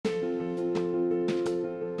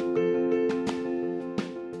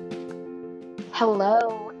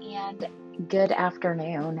Hello and good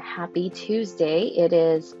afternoon. Happy Tuesday. It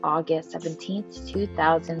is August 17th,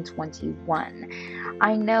 2021.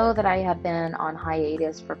 I know that I have been on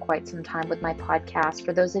hiatus for quite some time with my podcast.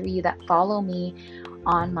 For those of you that follow me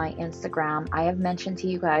on my Instagram, I have mentioned to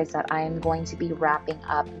you guys that I am going to be wrapping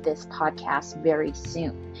up this podcast very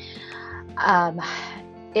soon. Um,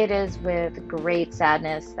 it is with great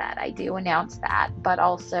sadness that I do announce that, but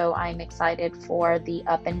also I'm excited for the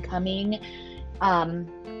up and coming um,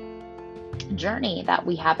 journey that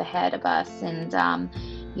we have ahead of us. And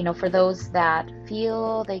for those that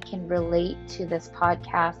feel they can relate to this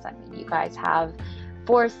podcast, I mean, you guys have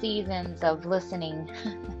 4 seasons of listening.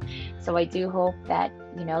 So I do hope that,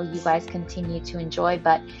 you guys continue to enjoy.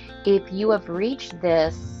 But if you have reached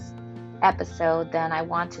this episode, then I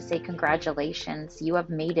want to say congratulations. You have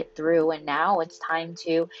made it through, and now it's time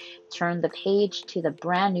to turn the page to the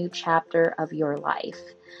brand new chapter of your life.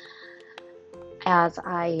 As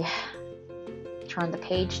I turn the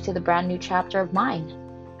page to the brand new chapter of mine.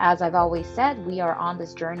 As I've always said, we are on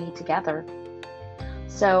this journey together.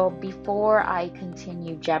 So before I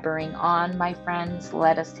continue jabbering on, my friends,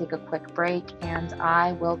 let us take a quick break and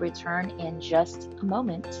I will return in just a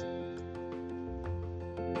moment.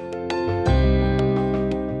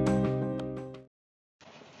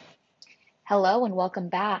 Hello and welcome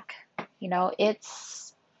back.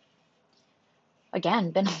 It's, again,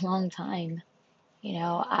 been a long time.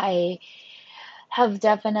 I have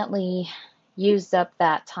definitely used up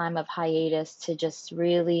that time of hiatus to just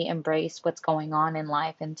really embrace what's going on in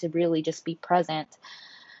life and to really just be present.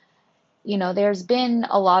 There's been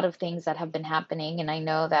a lot of things that have been happening, and I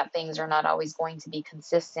know that things are not always going to be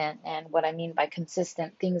consistent. And what I mean by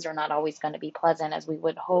consistent, things are not always going to be pleasant as we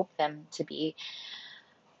would hope them to be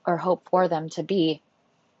or hope for them to be.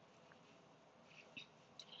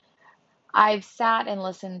 I've sat and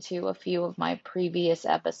listened to a few of my previous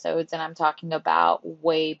episodes, and I'm talking about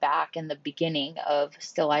way back in the beginning of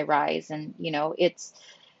Still I Rise. And, it's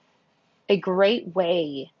a great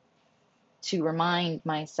way to remind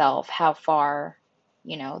myself how far,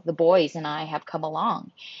 the boys and I have come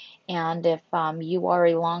along. And if you are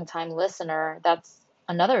a longtime listener, that's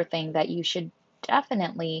another thing that you should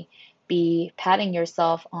definitely be patting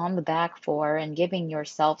yourself on the back for and giving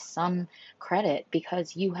yourself some credit,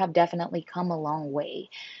 because you have definitely come a long way.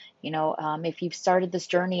 If you've started this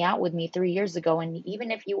journey out with me 3 years ago, and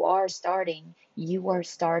even if you are starting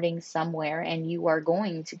somewhere and you are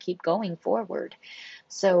going to keep going forward.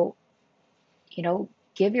 So,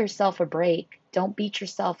 give yourself a break. Don't beat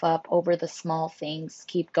yourself up over the small things.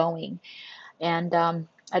 Keep going. And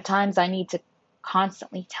at times I need to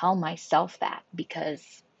constantly tell myself that,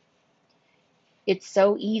 because it's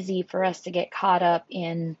so easy for us to get caught up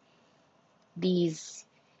in these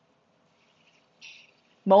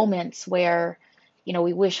moments where,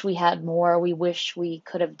 we wish we had more, we wish we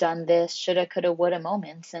could have done this, shoulda, coulda, woulda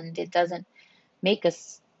moments, and it doesn't make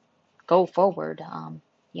us go forward.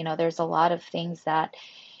 There's a lot of things that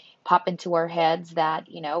pop into our heads that,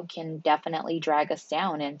 can definitely drag us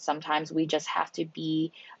down. And sometimes we just have to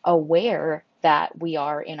be aware that we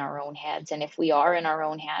are in our own heads. And if we are in our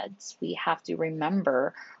own heads, we have to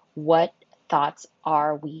remember what thoughts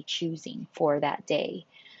are we choosing for that day.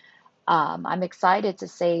 I'm excited to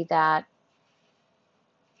say that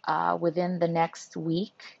within the next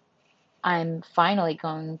week, I'm finally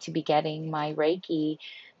going to be getting my Reiki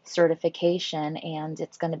certification, and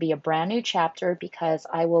it's going to be a brand new chapter because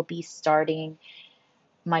I will be starting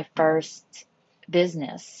my first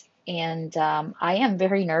business. And I am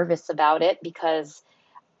very nervous about it because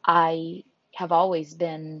I have always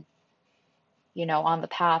been, on the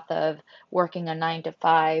path of working a 9 to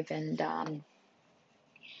 5 and,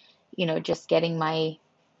 just getting my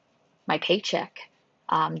paycheck,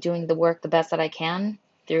 doing the work the best that I can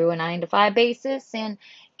through a 9 to 5 basis and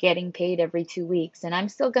getting paid every 2 weeks. And I'm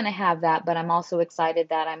still going to have that, but I'm also excited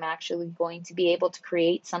that I'm actually going to be able to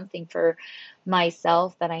create something for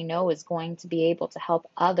myself that I know is going to be able to help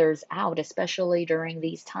others out, especially during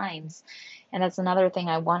these times. And that's another thing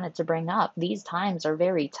I wanted to bring up. These times are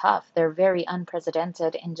very tough. They're very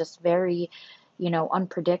unprecedented and just very,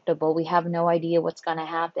 unpredictable. We have no idea what's going to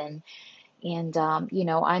happen. And,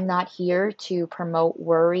 I'm not here to promote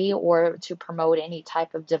worry or to promote any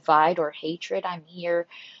type of divide or hatred. I'm here,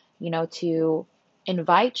 to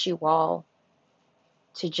invite you all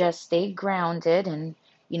to just stay grounded and,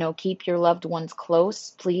 keep your loved ones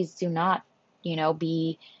close. Please do not,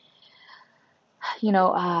 be, you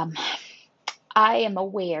know, um, I am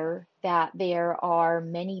aware that there are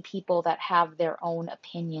many people that have their own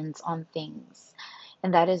opinions on things,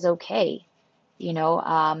 and that is okay.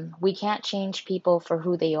 We can't change people for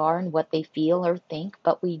who they are and what they feel or think,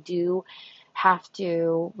 but we do have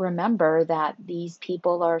to remember that these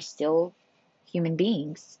people are still human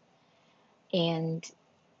beings. And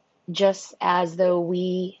just as though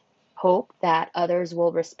we hope that others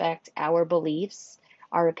will respect our beliefs,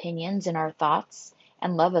 our opinions, and our thoughts,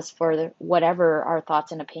 and love us for whatever our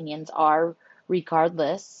thoughts and opinions are,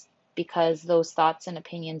 regardless, because those thoughts and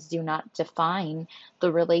opinions do not define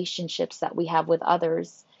the relationships that we have with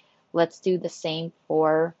others. Let's do the same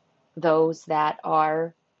for those that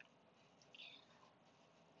are,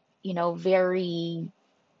 very,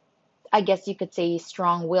 I guess you could say,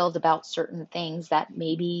 strong willed about certain things that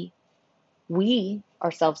maybe we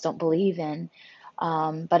ourselves don't believe in.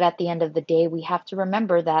 But at the end of the day, we have to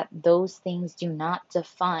remember that those things do not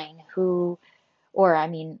define who, or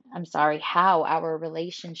I'm sorry, how our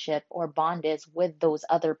relationship or bond is with those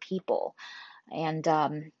other people. And,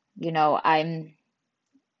 I'm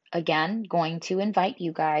again going to invite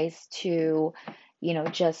you guys to,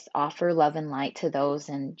 just offer love and light to those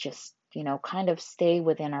and just, kind of stay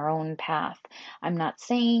within our own path. I'm not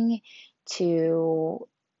saying to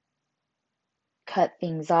cut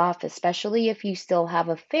things off, especially if you still have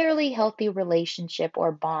a fairly healthy relationship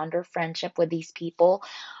or bond or friendship with these people.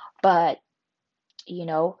 But, you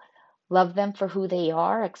know, love them for who they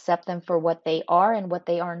are, accept them for what they are and what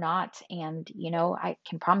they are not. And, I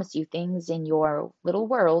can promise you things in your little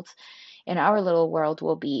world, in our little world,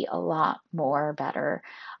 will be a lot more better.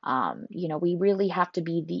 We really have to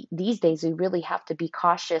be these days, we really have to be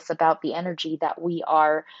cautious about the energy that we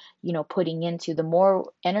are, putting into. The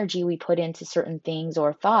more energy we put into certain things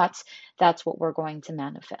or thoughts, that's what we're going to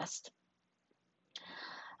manifest.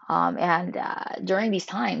 And during these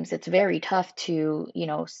times, it's very tough to,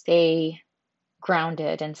 stay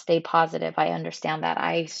grounded and stay positive. I understand that.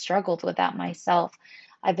 I struggled with that myself.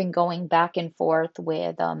 I've been going back and forth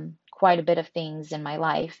with quite a bit of things in my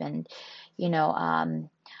life. And, you know, um,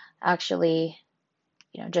 actually,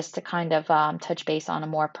 just to kind of touch base on a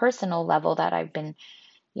more personal level that I've been,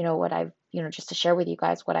 what I've, just to share with you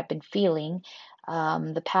guys what I've been feeling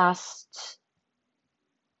the past,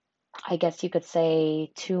 I guess you could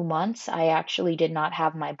say, 2 months. I actually did not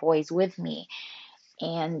have my boys with me.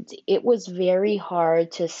 And it was very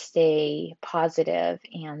hard to stay positive.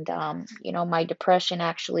 And, my depression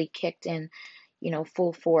actually kicked in,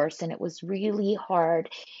 full force. And it was really hard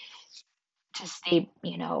to stay,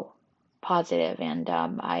 positive. And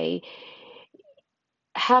I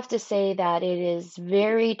have to say that it is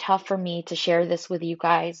very tough for me to share this with you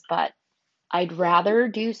guys, but I'd rather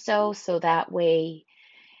do so that way,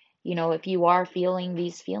 if you are feeling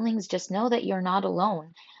these feelings, just know that you're not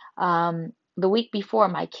alone. The week before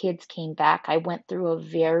my kids came back, I went through a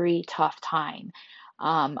very tough time.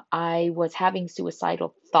 I was having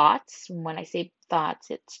suicidal thoughts. When I say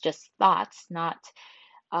thoughts, it's just thoughts,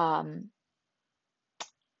 um,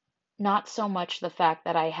 not so much the fact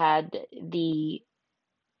that I had the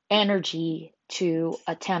energy to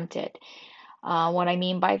attempt it. What I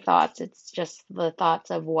mean by thoughts, it's just the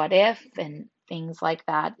thoughts of what if and things like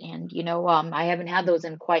that. And, I haven't had those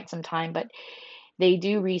in quite some time, but they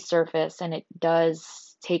do resurface and it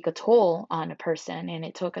does take a toll on a person. And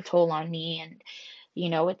it took a toll on me. And,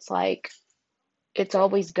 it's like, it's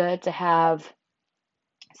always good to have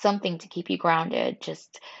something to keep you grounded.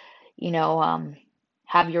 Just, you know, um,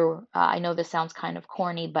 have I know this sounds kind of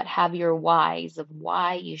corny, but have your whys of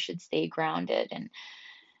why you should stay grounded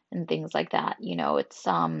and things like that. It's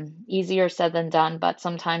easier said than done, but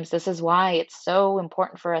sometimes this is why it's so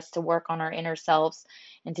important for us to work on our inner selves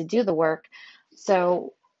and to do the work.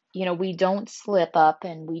 So, we don't slip up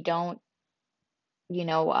and we don't, you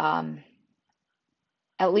know, um,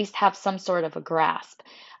 at least have some sort of a grasp.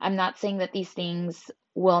 I'm not saying that these things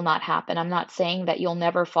will not happen. I'm not saying that you'll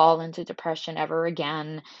never fall into depression ever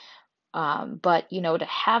again. But to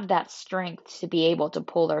have that strength to be able to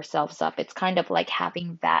pull ourselves up, it's kind of like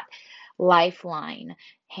having that lifeline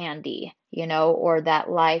handy, or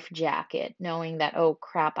that life jacket, knowing that, oh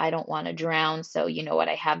crap, I don't want to drown. So you know what,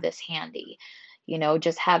 I have this handy,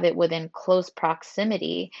 just have it within close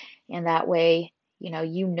proximity. And that way,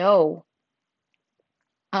 you know,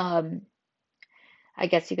 um, I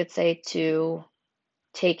guess you could say, to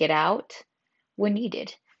take it out when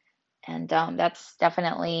needed. And that's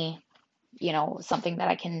definitely, something that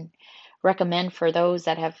I can recommend for those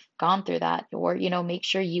that have gone through that. Or, make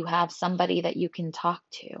sure you have somebody that you can talk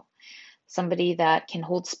to, somebody that can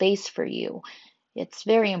hold space for you. It's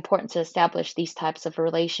very important to establish these types of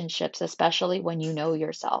relationships, especially when you know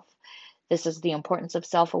yourself. this is the importance of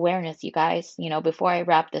self-awareness, you guys. Before I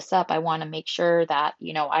wrap this up, I want to make sure that,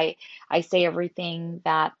 I say everything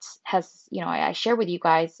that has, I share with you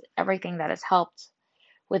guys everything that has helped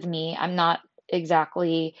with me. I'm not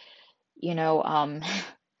exactly, you know,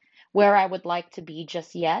 where I would like to be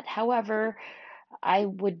just yet. However, I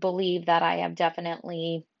would believe that I have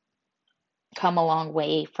definitely come a long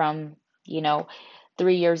way from, you know,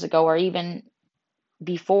 3 years ago or even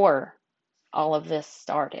before all of this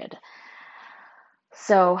started.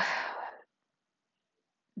 So,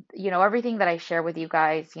 everything that I share with you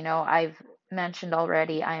guys, I've mentioned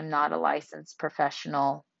already, I am not a licensed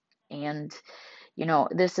professional. And,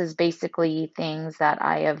 this is basically things that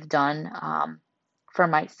I have done for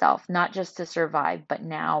myself, not just to survive, but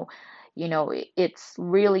now, it's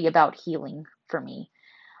really about healing for me.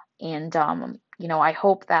 And, I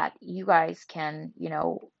hope that you guys can,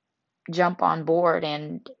 jump on board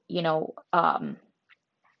and,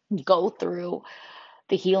 go through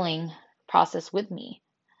the healing process with me.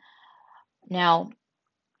 Now,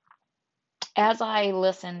 as I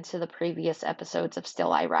listened to the previous episodes of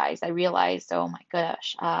Still I Rise, I realized, oh my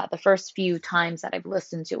gosh, the first few times that I've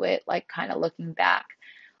listened to it, like kind of looking back,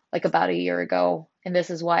 like about a year ago, and this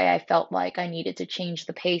is why I felt like I needed to change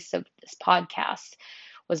the pace of this podcast,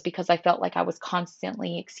 was because I felt like I was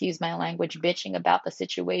constantly, excuse my language, bitching about the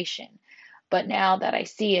situation. But now that I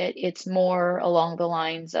see it, it's more along the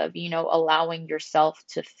lines of, allowing yourself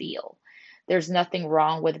to feel. There's nothing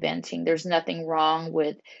wrong with venting. There's nothing wrong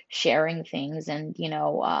with sharing things. And,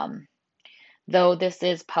 though this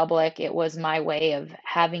is public, it was my way of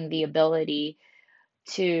having the ability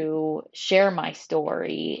to share my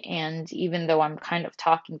story. And even though I'm kind of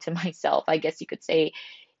talking to myself, I guess you could say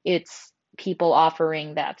it's people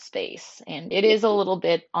offering that space. And it is a little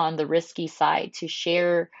bit on the risky side to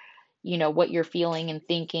share, what you're feeling and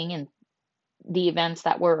thinking and the events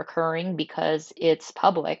that were occurring because it's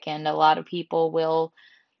public and a lot of people will,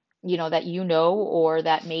 that or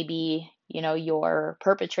that maybe, your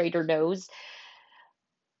perpetrator knows,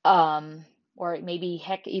 or maybe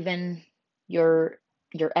heck, even your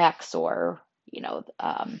your ex or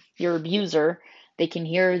your abuser, they can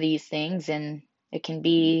hear these things and it can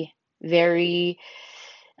be very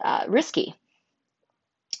risky.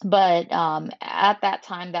 But at that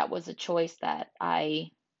time, that was a choice that I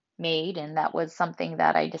made, and that was something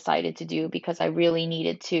that I decided to do because um, I really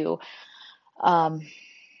needed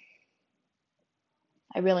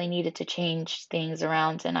to change things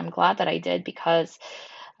around, and I'm glad that I did because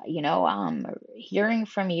hearing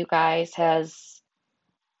from you guys has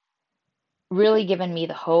really given me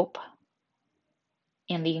the hope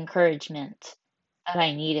and the encouragement that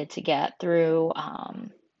I needed to get through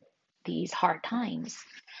these hard times,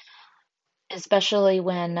 especially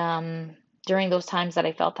when during those times that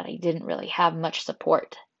I felt that I didn't really have much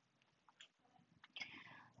support.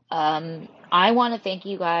 I want to thank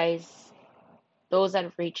you guys, those that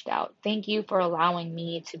have reached out. Thank you for allowing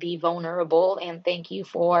me to be vulnerable, and thank you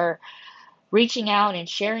for reaching out and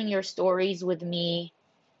sharing your stories with me.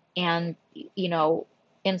 And,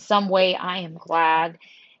 in some way, I am glad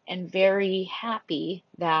and very happy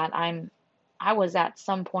that I was at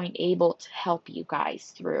some point able to help you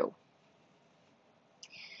guys through.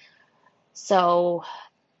 So,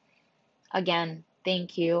 again,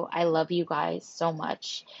 thank you. I love you guys so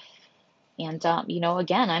much. And,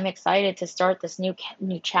 again, I'm excited to start this new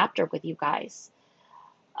chapter with you guys.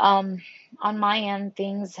 Um, on my end,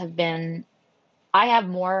 I have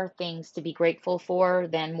more things to be grateful for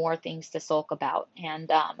than more things to sulk about.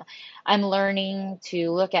 And I'm learning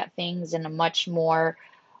to look at things in a much more,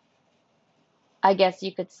 I guess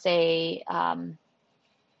you could say,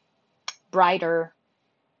 brighter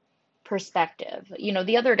perspective.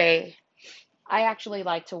 The other day, I actually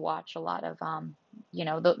like to watch a lot of,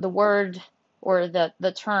 the word or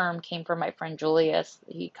the term came from my friend Julius.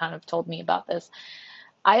 He kind of told me about this.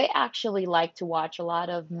 I actually like to watch a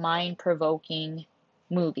lot of mind-provoking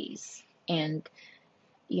movies and,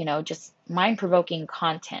 just mind-provoking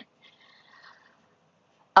content.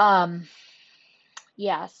 Um,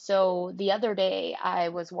 yeah, so the other day I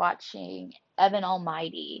was watching Evan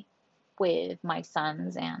Almighty with my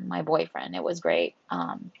sons and my boyfriend. It was great.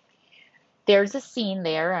 There's a scene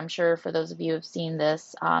there, I'm sure for those of you who've seen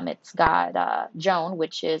this, it's got Joan,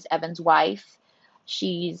 which is Evan's wife.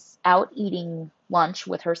 She's out eating lunch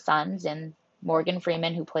with her sons, and Morgan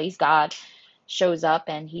Freeman, who plays God, shows up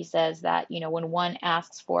and he says that, when one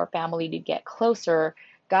asks for a family to get closer,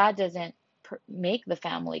 God doesn't make the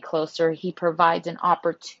family closer. He provides an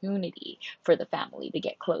opportunity for the family to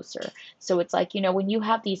get closer. So it's like, when you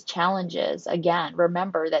have these challenges, again,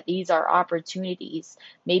 remember that these are opportunities.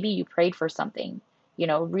 Maybe you prayed for something,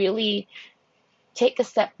 really take a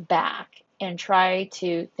step back and try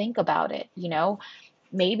to think about it.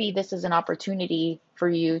 Maybe this is an opportunity for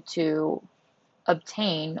you to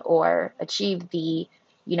obtain or achieve the,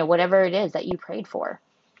 whatever it is that you prayed for.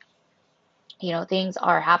 Things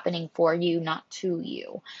are happening for you, not to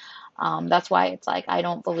you. That's why it's like I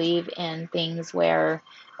don't believe in things where,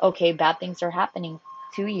 okay, bad things are happening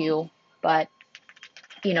to you, but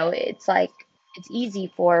it's like it's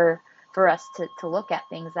easy for us to look at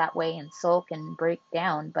things that way and sulk and break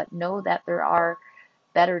down, but know that there are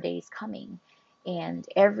better days coming. And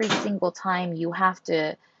every single time you have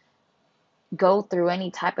to go through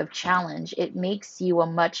any type of challenge, it makes you a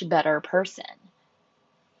much better person.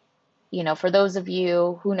 For those of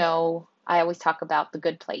you who know, I always talk about The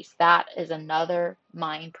Good Place. That is another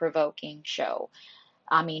mind-provoking show.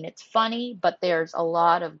 I mean, it's funny, but there's a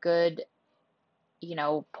lot of good,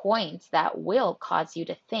 points that will cause you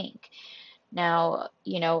to think. Now,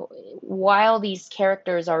 while these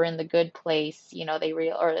characters are in the good place,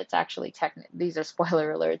 or it's actually these are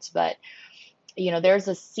spoiler alerts, but there's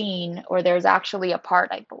a scene, or there's actually a part,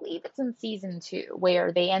 I believe it's in season 2,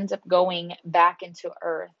 where they end up going back into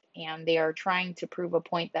Earth and they are trying to prove a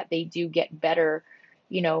point that they do get better,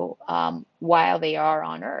 while they are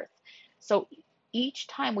on Earth. So each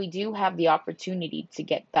time we do have the opportunity to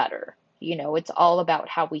get better. It's all about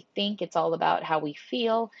how we think, it's all about how we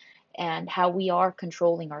feel, and how we are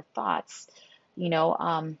controlling our thoughts. You know,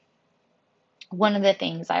 um, One of the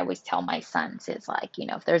things I always tell my sons is like,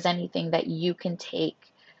 if there's anything that you can take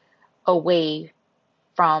away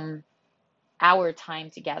from our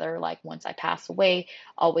time together, like once I pass away,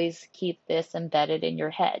 always keep this embedded in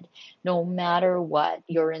your head. No matter what,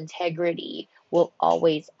 your integrity will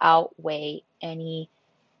always outweigh any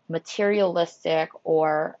materialistic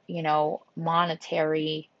or,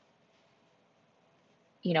 monetary,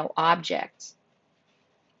 object.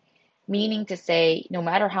 Meaning to say, no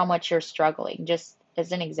matter how much you're struggling, just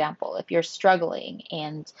as an example, if you're struggling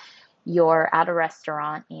and you're at a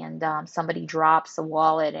restaurant and somebody drops a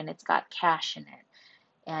wallet and it's got cash in it,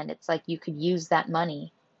 and it's like you could use that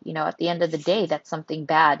money, at the end of the day, that's something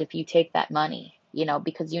bad if you take that money,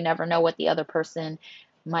 because you never know what the other person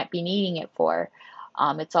might be needing it for.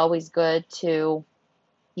 It's always good to,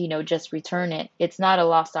 just return it. It's not a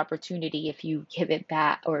lost opportunity if you give it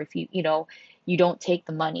back, or if you don't take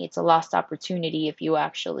the money. It's a lost opportunity if you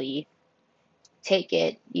actually take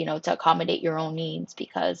it, to accommodate your own needs,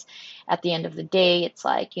 because at the end of the day, it's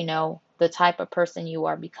like, the type of person you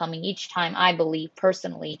are becoming each time. I believe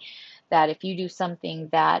personally that if you do something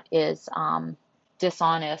that is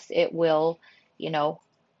dishonest, it will, you know,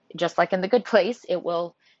 just like in The Good Place, it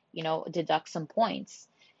will, deduct some points,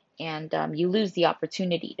 and you lose the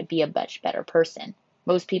opportunity to be a much better person.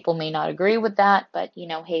 Most people may not agree with that, but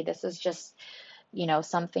hey, this is just,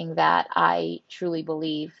 something that I truly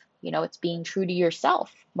believe. It's being true to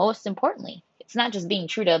yourself. Most importantly, it's not just being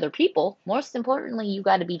true to other people. Most importantly, you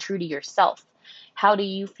got to be true to yourself. How do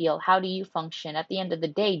you feel? How do you function? At the end of the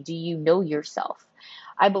day, do you know yourself?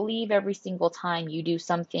 I believe every single time you do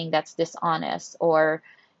something that's dishonest, or,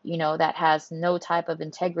 that has no type of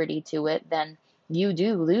integrity to it, then you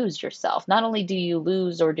do lose yourself. Not only do you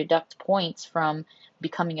lose or deduct points from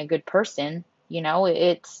becoming a good person,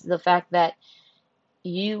 it's the fact that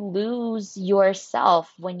you lose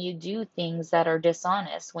yourself when you do things that are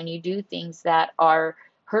dishonest, when you do things that are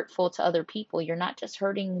hurtful to other people. You're not just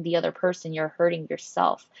hurting the other person, you're hurting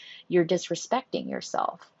yourself. You're disrespecting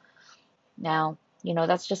yourself. Now,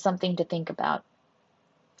 that's just something to think about.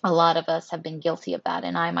 A lot of us have been guilty of that,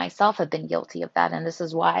 and I myself have been guilty of that. And this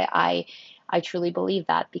is why I truly believe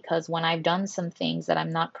that, because when I've done some things that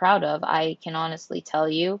I'm not proud of, I can honestly tell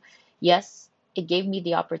you, yes, it gave me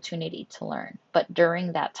the opportunity to learn. But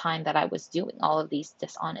during that time that I was doing all of these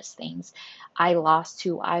dishonest things, I lost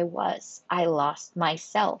who I was. I lost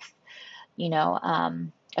myself,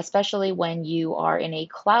 especially when you are in a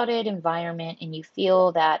clouded environment and you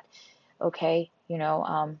feel that, okay,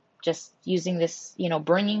 just using this,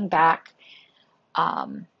 bringing back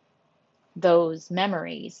um, those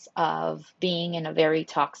memories of being in a very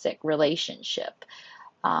toxic relationship.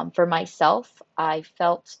 For myself, I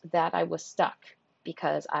felt that I was stuck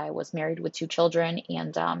because I was married with 2 children,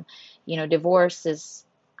 and divorce is,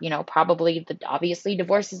 obviously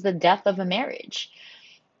divorce is the death of a marriage.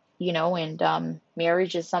 And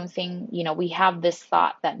marriage is something, we have this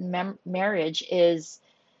thought that marriage is,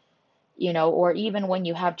 or even when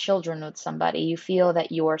you have children with somebody, you feel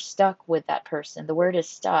that you are stuck with that person. The word is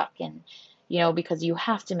stuck, and, because you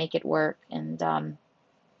have to make it work. And, a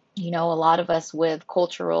lot of us with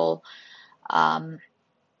cultural, um,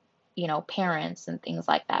 parents and things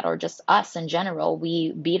like that, or just us in general,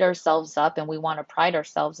 we beat ourselves up and we want to pride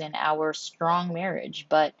ourselves in our strong marriage.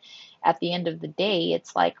 But at the end of the day,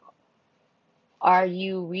 it's like, are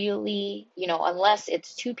you really, unless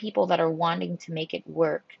it's two people that are wanting to make it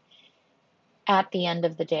work, at the end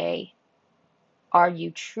of the day, are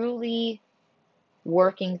you truly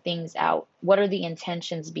working things out? What are the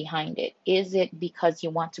intentions behind it? Is it because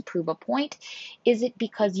you want to prove a point? Is it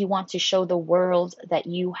because you want to show the world that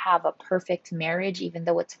you have a perfect marriage even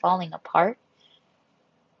though it's falling apart?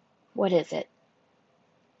 What is it?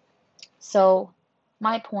 So,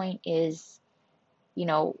 my point is, you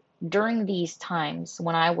know, during these times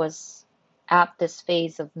when I was at this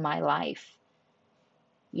phase of my life,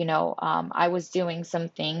 I was doing some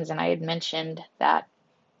things, and I had mentioned that,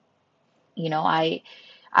 I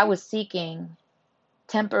was seeking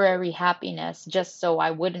temporary happiness just so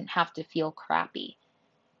I wouldn't have to feel crappy.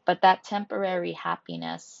 But that temporary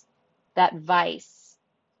happiness, that vice,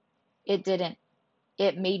 it didn't,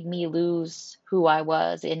 it made me lose who I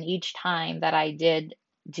was. And each time that I did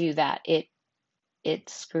do that, it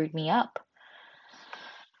screwed me up.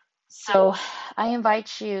 So I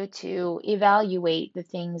invite you to evaluate the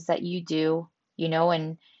things that you do,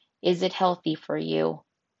 and is it healthy for you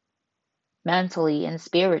mentally and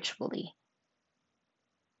spiritually?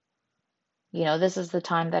 This is the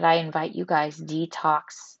time that I invite you guys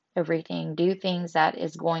detox everything. Do things that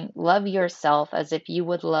is going, love yourself as if you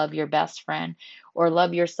would love your best friend, or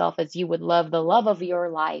love yourself as you would love the love of your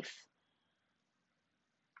life.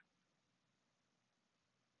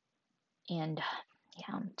 And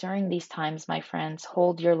yeah, during these times, my friends,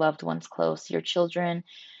 hold your loved ones close, your children,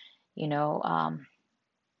 you know, um,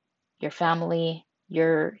 your family,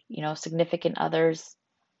 your, significant others,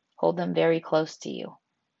 hold them very close to you,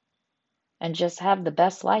 and just have the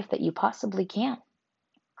best life that you possibly can.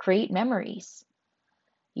 Create memories.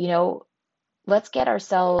 You know, let's get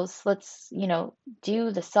ourselves, let's,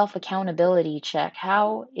 do the self accountability check. I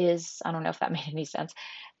don't know if that made any sense.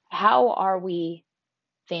 How are we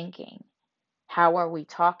thinking? How are we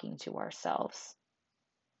talking to ourselves?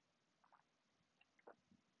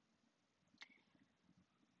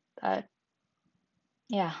 But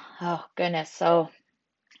yeah, oh goodness. So,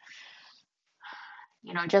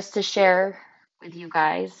 just to share with you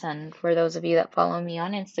guys, and for those of you that follow me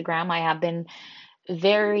on Instagram, I have been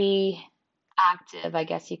very active, I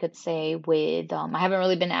guess you could say, with, I haven't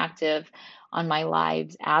really been active on my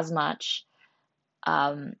lives as much.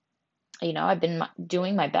 Um, I've been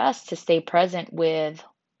doing my best to stay present with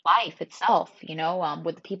life itself,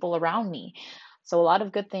 with the people around me. So a lot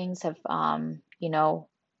of good things have,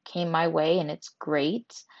 came my way, and it's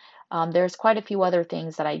great. There's quite a few other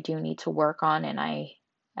things that I do need to work on, and I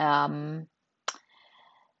am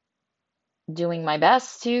doing my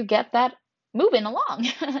best to get that moving along.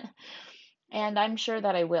 And I'm sure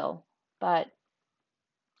that I will. But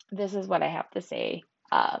this is what I have to say.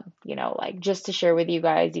 Like, just to share with you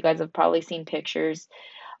guys, have probably seen pictures.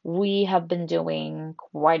 We have been doing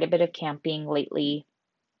quite a bit of camping lately.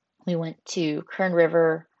 We went to Kern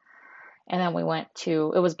River, and then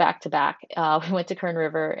it was back to back. We went to Kern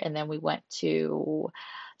River, and then we went to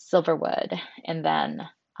Silverwood. And then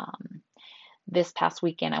this past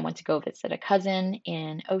weekend, I went to go visit a cousin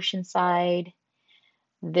in Oceanside.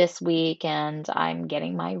 This weekend, I'm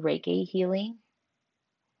getting my Reiki healing.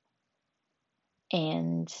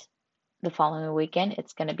 And the following weekend,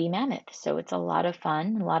 it's going to be Mammoth. So it's a lot of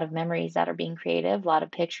fun, a lot of memories that are being creative, a lot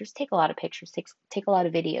of pictures. Take a lot of pictures, take a lot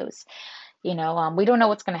of videos. We don't know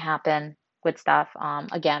what's going to happen with stuff.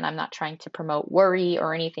 Again, I'm not trying to promote worry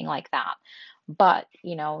or anything like that. But,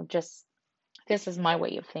 just this is my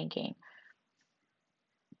way of thinking.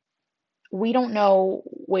 We don't know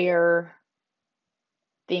where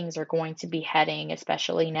things are going to be heading,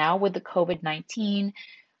 especially now with the COVID-19,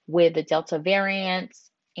 with the Delta variant.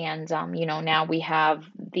 And, now we have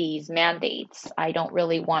these mandates. I don't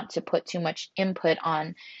really want to put too much input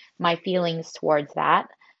on my feelings towards that.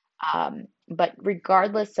 But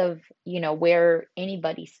regardless of, where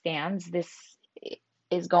anybody stands, this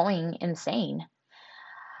is going insane.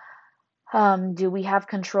 Do we have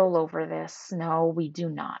control over this? No, we do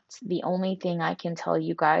not. The only thing I can tell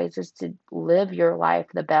you guys is to live your life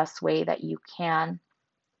the best way that you can,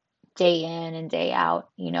 day in and day out.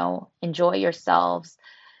 Enjoy yourselves,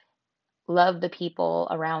 love the people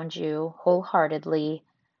around you wholeheartedly,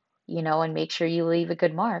 and make sure you leave a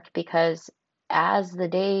good mark, because as the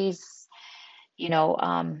days, you know,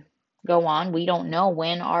 um, go on, we don't know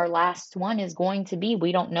when our last one is going to be.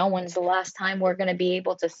 We don't know when's the last time we're going to be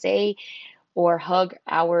able to say or hug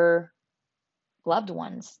our loved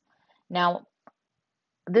ones. Now,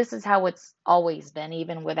 this is how it's always been,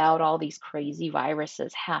 even without all these crazy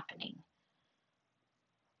viruses happening.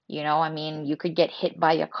 I mean, you could get hit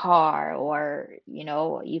by a car, or,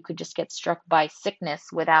 you could just get struck by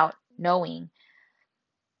sickness without knowing.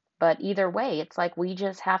 But either way, it's like we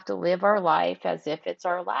just have to live our life as if it's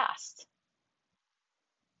our last.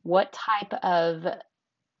 What type of,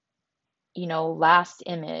 last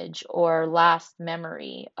image or last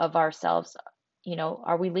memory of ourselves,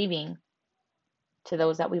 are we leaving to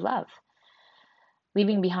those that we love?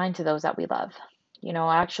 Leaving behind to those that we love.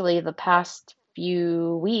 Actually, the past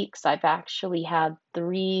few weeks, I've actually had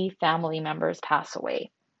three family members pass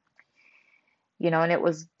away. And it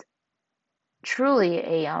was truly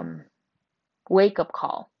a wake up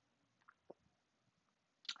call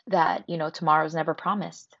that, tomorrow's never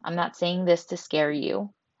promised. I'm not saying this to scare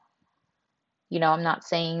you. I'm not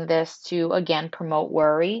saying this to, again, promote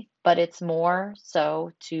worry, but it's more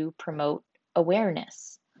so to promote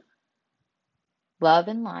awareness, love,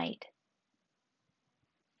 and light.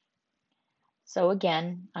 So,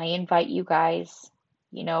 again, I invite you guys,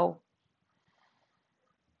 you know,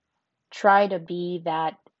 try to be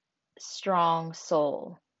that strong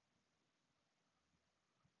soul.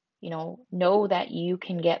 Know that you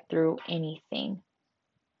can get through anything.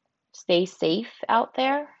 Stay safe out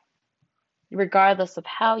there, regardless of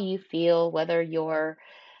how you feel, whether you're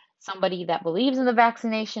somebody that believes in the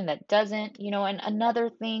vaccination, that doesn't, and another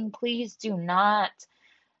thing, please do not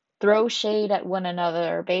throw shade at one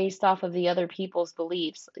another based off of the other people's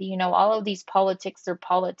beliefs. All of these politics are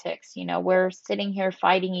politics. We're sitting here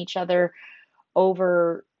fighting each other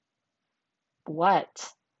over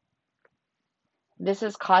what? This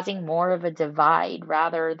is causing more of a divide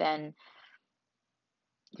rather than,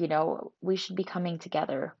 we should be coming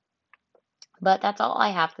together. But that's all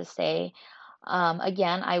I have to say.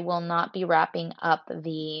 Again, I will not be wrapping up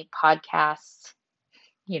the podcast,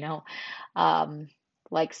 you know, um,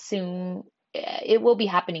 like soon. It will be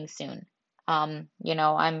happening soon. I'm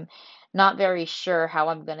not very sure how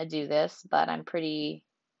I'm going to do this, but I'm pretty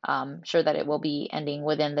sure that it will be ending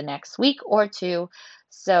within the next week or two.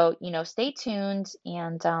 So, stay tuned.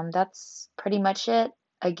 And that's pretty much it.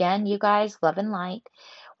 Again, you guys, love and light.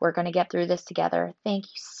 We're going to get through this together. Thank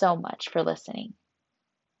you so much for listening.